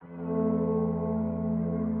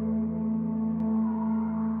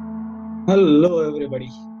Hello everybody.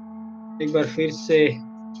 एक बार फिर से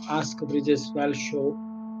ask Brijesh well show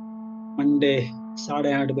Monday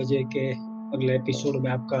 8:30 बजे के अगले एपिसोड में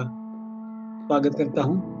आपका स्वागत करता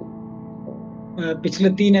हूं। पिछले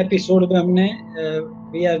 3 एपिसोड में हमने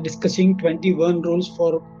we are discussing 21 rules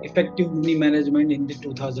for effective money management in the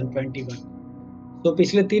 2021। तो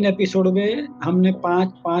पिछले 3 एपिसोड में हमने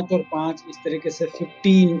 5 5 और 5 इस तरीके से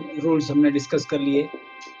 15 रूल्स हमने डिस्कस कर लिए।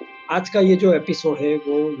 आज का ये जो एपिसोड है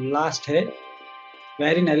वो लास्ट है,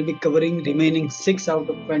 wherein I'll be covering remaining 6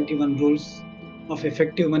 out of 21 rules of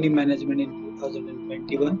effective money management in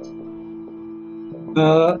 2021.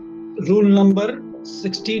 Rule number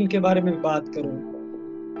 16 के बारे में बात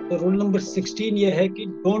करूं तो रूल नंबर 16 ये है कि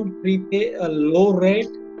don't prepay a low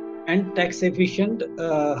rate and tax efficient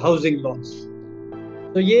housing loans.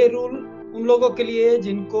 तो ये रूल उन लोगों के लिए है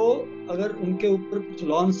जिनको अगर उनके ऊपर कुछ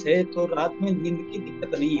लोन्स है तो रात में नींद की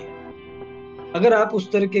दिक्कत नहीं है। अगर आप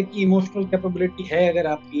उस तरीके की इमोशनल कैपेबिलिटी है अगर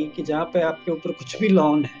आपकी कि जहाँ पे आपके ऊपर कुछ भी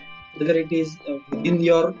लोन है, अगर it is within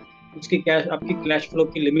your उसकी कैश आपकी कैश फ्लो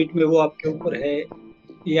की लिमिट में वो आपके ऊपर है,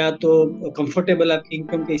 या तो कंफर्टेबल आपकी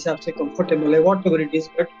इनकम के हिसाब से कंफर्टेबल है, whatever it is,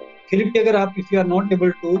 but फिर भी अगर आप if you are not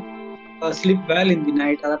able to sleep well in the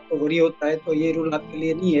night और आपको वरी होता है तो ये रूल आपके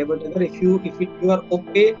लिए नहीं है। बट अगर if it you are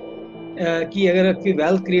okay कि अगर आपकी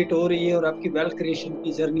वेल्थ क्रिएट हो रही है और आपकी वेल्थ क्रिएशन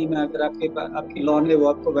की जर्नी में अगर आपकी लॉन है वो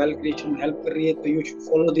आपको वेल्थ क्रिएशन में हेल्प कर रही है तो you should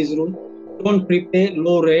follow this rule. Don't prepay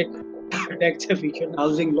low rate tax efficient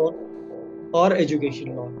housing loan और एजुकेशन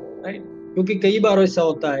लोन, राइट? क्योंकि कई बार ऐसा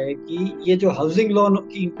होता है कि ये जो हाउसिंग लोन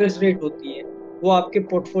की इंटरेस्ट रेट होती है वो आपके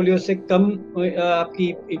पोर्टफोलियो से कम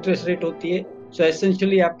आपकी इंटरेस्ट रेट होती है। सो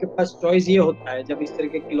एसेंशियली आपके पास चॉइस ये होता है जब इस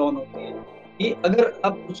तरीके की लोन होती है कि अगर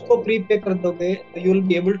आप उसको प्री पे कर दोगे तो you will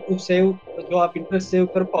be able to save, जो आप इंटरेस्ट सेव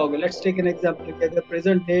कर पाओगे। लेट्स टेक एन एग्जांपल कि अगर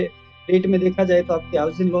प्रेजेंट डेट में देखा जाए तो आपकी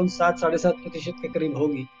हाउसिंग लोन 7 साढ़े 7% के करीब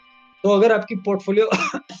होगी। तो अगर आपकी पोर्टफोलियो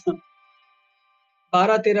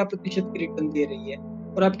 12 13% की रिटर्न दे रही है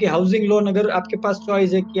और आपकी हाउसिंग लोन, अगर आपके पास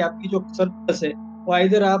चॉइस है कि आपकी जो सरप्लस है वो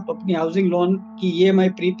इधर आप अपनी हाउसिंग लोन की ईएमआई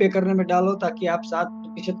प्रीपे करने में डालो ताकि आप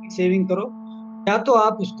 7% की सेविंग करो, या तो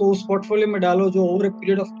आप उसको उस पोर्टफोलियो में डालो जो over a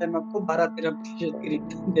period of time आपको 12 13% की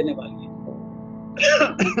रिटर्न देने वाली है।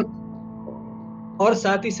 और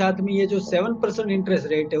साथ ही साथ में ये जो 7% इंटरेस्ट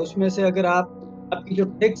रेट है उसमें से अगर आप आपकी जो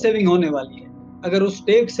टैक्स सेविंग होने वाली है, अगर उस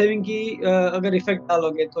टैक्स सेविंग की अगर इफेक्ट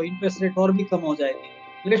डालोगे तो इंटरेस्ट रेट और भी कम हो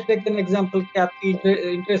जाएगी। लेट्स टेक एन एग्जांपल कि आपकी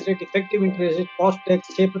interest rate effective interest rate post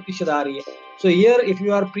tax 6% आ रही है। So here if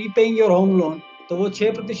you are prepaying your home loan तो वो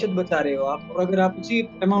 6% बचा रहे हो आप, और अगर आप उसी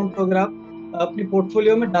अमाउंट को अगर आप अपनी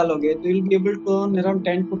पोर्टफोलियो में डालोगे तो you will be able to earn around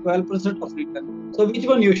 10 to 12% of return. So which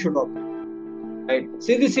one you should opt, right?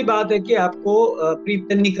 सीधी सी बात है कि आपको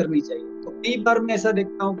प्रीपेड नहीं करनी चाहिए। तो कई बार मैं ऐसा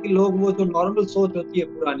देखता हूँ कि लोग वो जो नॉर्मल सोच होती है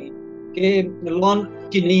पुरानी कि लोन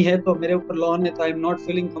की नहीं है तो मेरे ऊपर लोन है तो I am not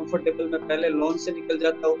feeling comfortable, मैं पहले लोन से निकल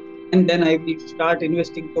जाता हूँ and then I will start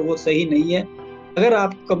investing, तो वो सही नहीं है। अगर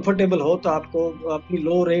आप कंफर्टेबल हो तो आपको अपनी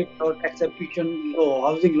लो रेट और टैक्स एफिशिएंट जो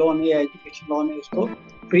हाउसिंग लोन है या एजुकेशन लोन है उसको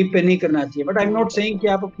प्रीपे नहीं करना चाहिए। But I am not saying कि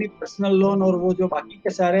आप अपनी पर्सनल लोन और वो जो बाकी के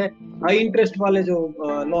सारे हाई इंटरेस्ट वाले जो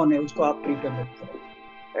लोन है उसको आप प्रीपे मत करो,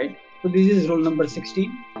 right? So this is rule number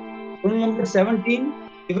 16. Rule number 17,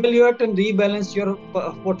 evaluate and rebalance your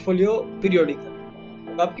portfolio periodically.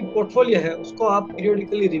 तो आपकी पोर्टफोलियो है उसको आप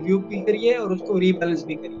पीरियोडिकली रिव्यू भी करिए और उसको रीबैलेंस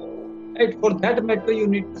भी करिए, right? For that matter you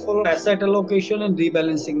need to follow asset allocation and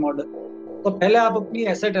rebalancing model. तो पहले आप अपनी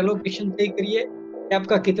एसेट एलोकेशन तय करिए कि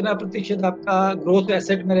आपका कितना प्रतिशत आपका ग्रोथ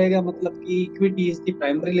एसेट में रहेगा, मतलब कि equity is the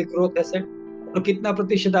primary growth asset, और कितना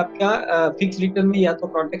प्रतिशत आपका फिक्स रिटर्न में या तो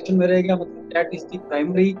प्रोटेक्शन में रहेगा, मतलब that is the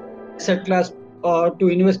primary asset class to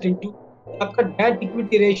invest into. आपका डेट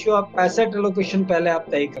इक्विटी रेशियो, आपका एसेट एलोकेशन पहले आप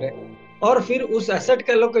तय करें, और फिर उस एसेट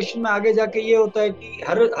के एलोकेशन में आगे जाके ये होता है कि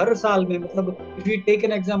हर हर साल में, मतलब if you take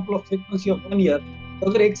an example of frequency of 1 year, तो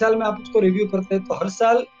अगर एक साल में आप उसको रिव्यू करते हैं तो हर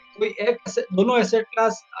साल कोई एक दोनों एसेट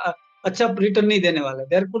क्लास अच्छा रिटर्न नहीं देने वाला।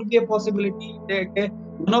 There could be a possibility that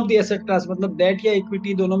one of the asset class, मतलब डेट या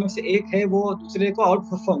इक्विटी दोनों में से एक है, वो दूसरे को आउट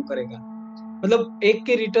परफॉर्म करेगा, मतलब एक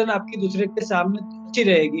की रिटर्न आपकी दूसरे के सामने अच्छी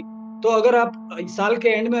रहेगी। तो अगर आप साल के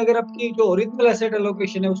एंड में अगर आपकी जो ओरिजिनल एसेट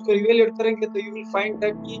एलोकेशन है उसको इवेल्युएट करेंगे तो यू विल फाइंड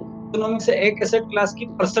दैट कि दोनों में से एक एसेट क्लास की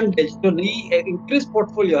परसेंटेज, जो नई इंक्रीज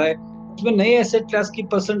पोर्टफोलियो है उसमें नई एसेट क्लास की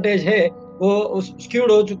परसेंटेज है वो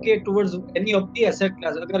स्क्यूड हो चुकी है towards any of the asset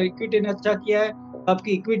class. अगर इक्विटी ने अच्छा किया है तो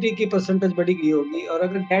आपकी इक्विटी की परसेंटेज बढ़ी गई होगी, और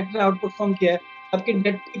अगर डेट ने आउट परफॉर्म किया है तो आपकी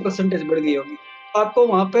डेट की परसेंटेज बढ़ गई होगी। तो आपको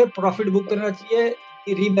वहां पे प्रॉफिट बुक करना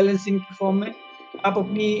चाहिए रीबैलेंसिंग की फॉर्म में। आप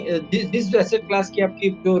अपनी जिस एसेट क्लास की आपकी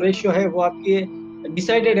जो रेशियो है वो आपकी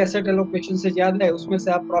डिसाइडेड एसेट एलोकेशन से ज्यादा है उसमें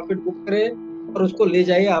से आप प्रॉफिट बुक करें और उसको ले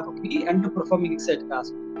जाइए आप अपनी अंडर परफॉर्मिंग एसेट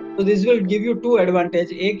क्लास में। तो this will give you two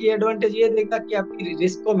advantage. एक ही एडवांटेज ये देगा कि आपकी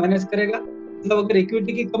रिस्क को मैनेज करेगा। मतलब अगर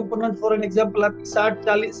इक्विटी की कंपोनेंट फॉर एन एग्जांपल आपकी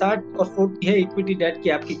 60 और 40 है इक्विटी डेट की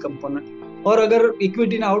आपकी कंपोनेंट, और अगर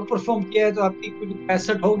इक्विटी ने आउट परफॉर्म किया है तो आपकी इक्विटी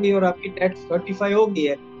 65 होगी और आपकी डेट 35 हो गई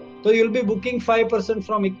है, तो you'll be booking 5%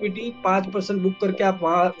 from equity, 5% book करके आप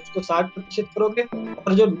वहां उसको 60% करोगे,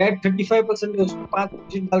 और जो डेट 35% है उसको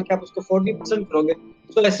 5% डाल के आप उसको 40% करोगे।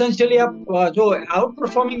 तो एसेंशियली आप जो आउट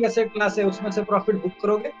परफॉर्मिंग एसेट क्लास है उसमें से प्रॉफिट बुक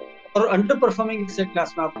करोगे, और अंडर परफॉर्मिंग एसेट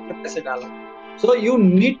क्लास में आप पैसे डालोगे। So you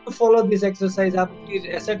need to follow this exercise. आप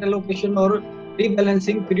एसेट एलोकेशन और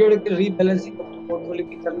रीबैलेंसिंग, पीरियोडिक रीबैलेंसिंग अपने पोर्टफोलियो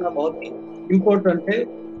की करना बहुत ही इंपॉर्टेंट है।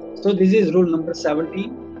 So this is rule number 17।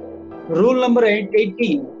 Rule number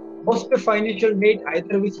 18, most financial date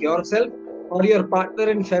either with yourself or your partner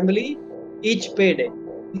and family each payday।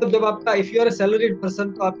 मतलब जब आपका if you are salaried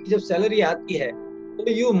person, तो आपकी जब सैलरी आती है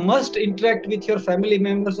तो you must interact with your family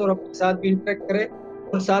members, और अपने साथ भी इंटरेक्ट करें,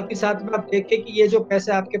 और साथ ही साथ में आप देखें कि ये जो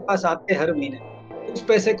पैसे आपके पास आते हैं हर महीने, उस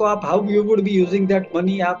पैसे को आप how you would be using that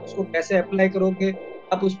money, आप उसको कैसे अप्लाई करोगे,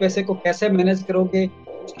 आप उस पैसे को कैसे मैनेज करोगे,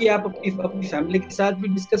 उसकी आप अपनी अपनी फैमिली के साथ भी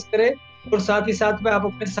डिस्कस करें, और साथ ही साथ में आप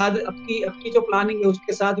अपने साथ आपकी आपकी जो प्लानिंग है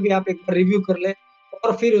उसके साथ भी आप एक बार रिव्यू कर ले,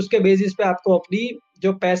 और फिर उसके बेसिस पे आपको अपनी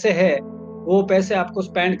जो पैसे है वो पैसे आपको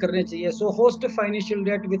स्पेंड करने चाहिए। So host financial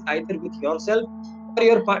date with either with yourself और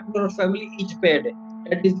योर पार्टनर और family each paid.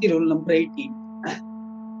 That is the rule number 18।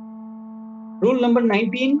 Rule number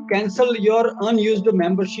 19, cancel your unused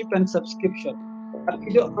membership and subscription.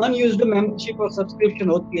 आपकी जो अनयूज्ड मेंबरशिप और सब्सक्रिप्शन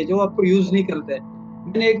होती है, जो आपको यूज नहीं करते,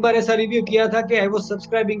 मैंने एक बार ऐसा रिव्यू किया था कि I was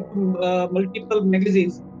subscribing to multiple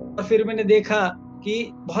magazines, और फिर मैंने देखा कि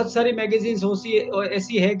बहुत सारी मैगजीन्स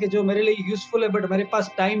ऐसी है कि जो मेरे लिए यूजफुल है, बट मेरे पास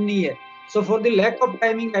टाइम नहीं है। So for the lack of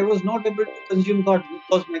timing I was not able to consume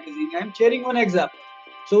those magazine. I am sharing one example.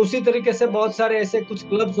 सो उसी तरीके से बहुत सारे ऐसे कुछ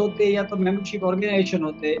क्लब्स होते हैं या तो मेंबरशिप ऑर्गेनाइजेशन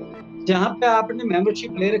होते हैं जहां पे आपने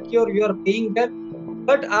मेंबरशिप ले रखी है और you are paying that,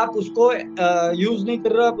 but आप उसको यूज नहीं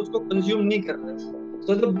कर रहे, आप उसको कंज्यूम नहीं कर रहे।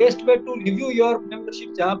 So the best way to review your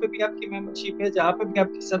membership, जहां पे भी आपकी मेंबरशिप है, जहां पे भी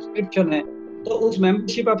आपकी सब्सक्रिप्शन है, तो उस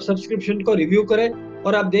मेंबरशिप आप सब्सक्रिप्शन को रिव्यू करें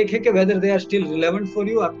और आप देखें कि whether they are still relevant for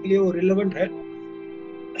you, आपके लिए वो रिलेवेंट है।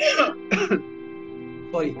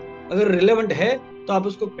 सॉरी, अगर रिलेवेंट है तो आप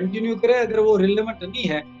उसको कंटिन्यू करें, अगर वो रिलेवेंट नहीं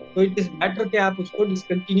है तो इट इज बेटर कि आप उसको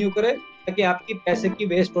डिसकंटिन्यू करें, ताकि आपकी पैसे की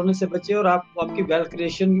वेस्ट होने से बचे और आप आपकी वेल्थ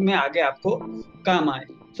क्रिएशन में आगे आपको काम आए।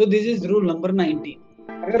 सो दिस इज रूल नंबर 19।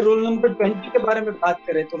 अगर रूल नंबर 20 के बारे में बात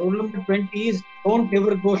करें तो rule number 20 is don't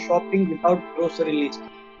ever go shopping without grocery list.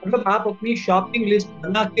 मतलब आप अपनी शॉपिंग लिस्ट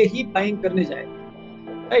बना के ही बाइंग करने जाए,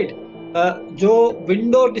 राइट। जो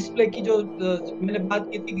विंडो डिस्प्ले की जो मैंने बात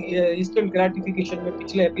की थी इंस्टेंट ग्रेटिफिकेशन में,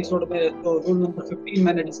 पिछले एपिसोड में तो रूल नंबर 15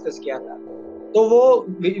 मैंने डिस्कस किया था। तो वो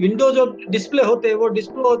विंडो जो डिस्प्ले होते हैं, वो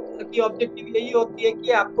डिस्प्ले की ऑब्जेक्टिव यही होती है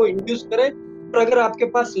कि आपको इंड्यूस करे, और अगर आपके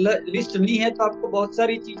पास लिस्ट नहीं है तो आपको बहुत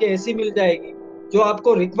सारी चीजें ऐसी मिल जाएगी जो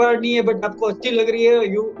आपको रिक्वायर्ड नहीं है बट आपको अच्छी लग रही है,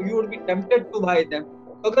 you you would be tempted to buy them.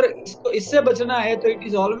 अगर इसको इससे बचना है तो it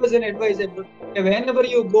is always an advisable whenever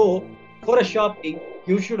you go for a shopping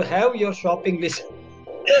you should have your shopping list.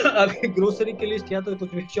 अभी ग्रोसरी की लिस्ट या तो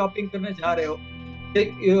कुछ भी शॉपिंग करने जा रहे हो,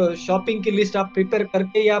 शॉपिंग की लिस्ट आप प्रिपेयर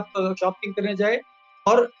करके ही आप शॉपिंग करने जाए,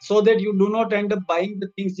 और so that you do not end up buying the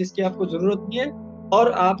things जिसकी आपको जरूरत नहीं है,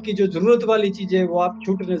 और आपकी जो जरूरत वाली चीजें है वो आप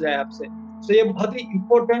छूट न जाए आपसे। सो ये बहुत ही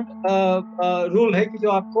इंपॉर्टेंट रूल है कि जो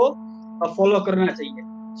आपको फॉलो करना चाहिए।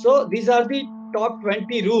 So these are the top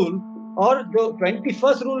 20 rule. और जो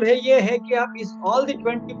 21st रूल है ये है कि आप इस ऑल द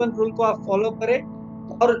 21 रूल को आप फॉलो करें,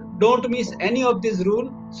 और don't miss any of this rule,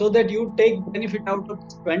 so that you take benefit out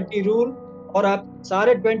of 20 rule, और आप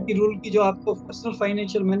सारे 20 रूल की जो आपको पर्सनल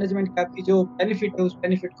फाइनेंशियल मैनेजमेंट का आपकी जो बेनिफिट है उस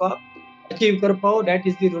बेनिफिट को आप अचीव कर पाओ। That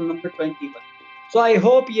is the rule number 21। So I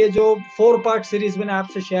hope ये जो 4 पार्ट सीरीज मैंने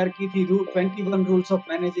आपसे शेयर की थी, 21 rules of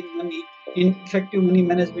managing money in effective money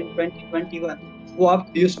management 2021, वो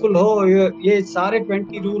आपको यूजफुल हो। ये सारे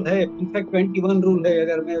 20 रूल है, इनफैक्ट 21 रूल है,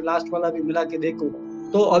 अगर मैं लास्ट वाला भी मिला के देखूं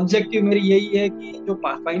तो ऑब्जेक्टिव मेरी यही है कि जो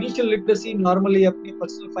फाइनेंशियल लिटरेसी नॉर्मली अपनी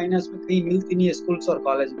पर्सनल फाइनेंस में कहीं मिलती नहीं है स्कूल्स और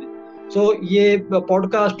कॉलेज में। सो ये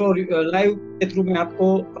पॉडकास्ट और लाइव के थ्रू मैं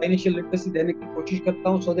आपको फाइनेंशियल लिटरेसी देने की कोशिश करता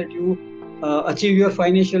हूँ, so that you achieve your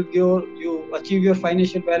financial goal, you achieve your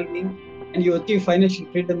financial wellbeing, and you achieve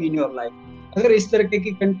financial freedom in your life. अगर इस तरह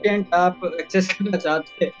की कंटेंट आप एक्सेस करना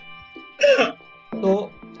चाहते हैं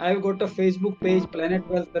तो I have got a Facebook page, Planet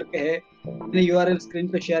Wealth करके है, मैंने यूआरएल स्क्रीन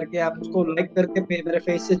पे शेयर किया, आप उसको लाइक करके मेरे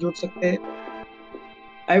फेज से जुड़ सकते हैं।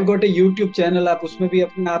 I have got a YouTube channel, आप उसमें भी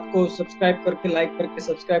अपने आप को सब्सक्राइब करके, लाइक करके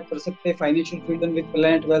सब्सक्राइब कर सकते हैं, financial freedom with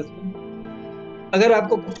Planet Wealth. अगर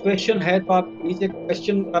आपको कुछ क्वेश्चन है तो आप नीचे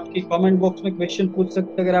क्वेश्चन आपकी कमेंट बॉक्स में क्वेश्चन पूछ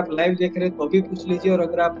सकते हैं। अगर आप लाइव देख रहे हैं तो अभी पूछ लीजिए, और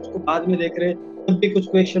अगर आप उसको बाद में देख रहे हैं तब भी कुछ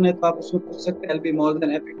क्वेश्चन है तो आप उसमें पूछ सकते हैं। I will be more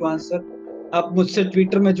than happy to answer. आप मुझसे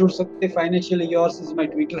ट्विटर में जुड़ सकते हैं, financially yours is my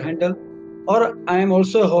Twitter handle. और I am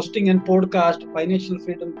also hosting an podcast financial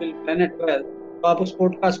freedom will Planet Wealth. तो आप उस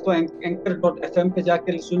पॉडकास्ट को anchor.fm पे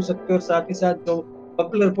जाके सुन सकते हो। और साथ ही साथ जो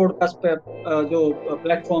पॉपुलर पॉडकास्ट पे जो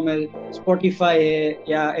प्लेटफॉर्म है, स्पॉटिफाई है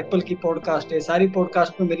या एप्पल की पॉडकास्ट है, सारी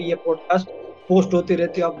पॉडकास्ट में मेरी ये पॉडकास्ट पोस्ट होती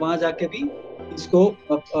रहती है। आप वहां जाके भी इसको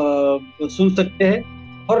सुन सकते हैं।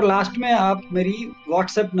 और लास्ट में आप मेरी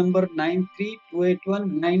व्हाट्सएप नंबर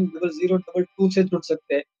 9328190022 से जुड़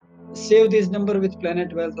सकते हैं। Save this number with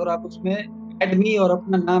Planet Wealth, और आप उसमें एड मी और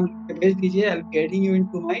अपना नाम लिख के भेज दीजिए। I will getting you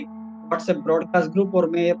into my WhatsApp broadcast group. और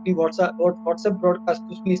मैं अपनी व्हाट्सएप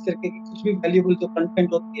ब्रॉडकास्ट उसमें इस तरीके की कुछ भी वैल्यूबल जो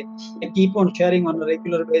कंटेंट होती है keep on sharing on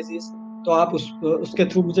regular basis. तो आप उसके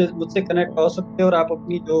थ्रू मुझसे कनेक्ट हो सकते हो। और आप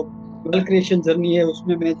अपनी जो वेल्थ क्रिएशन जर्नी है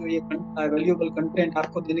उसमें मैं जो ये वैल्यूबल कंटेंट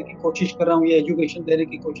आपको देने की कोशिश कर रहा हूँ, ये एजुकेशन देने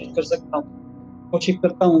की कोशिश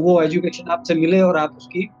करता हूँ, वो एजुकेशन आपसे मिले और आप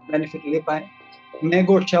उसकी बेनिफिट ले पाए। May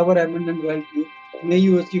God shower abundant wealth you. May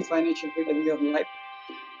you achieve financial freedom in your life.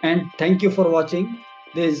 And thank you for watching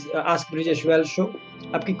this Ask Brijesh Well show.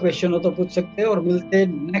 आपकी क्वेश्चन हो तो पूछ सकते हैं, और मिलते हैं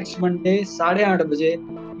नेक्स्ट मंडे 8:30 बजे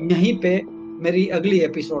यहीं पे मेरी अगली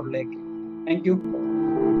एपिसोड लेके। Thank you.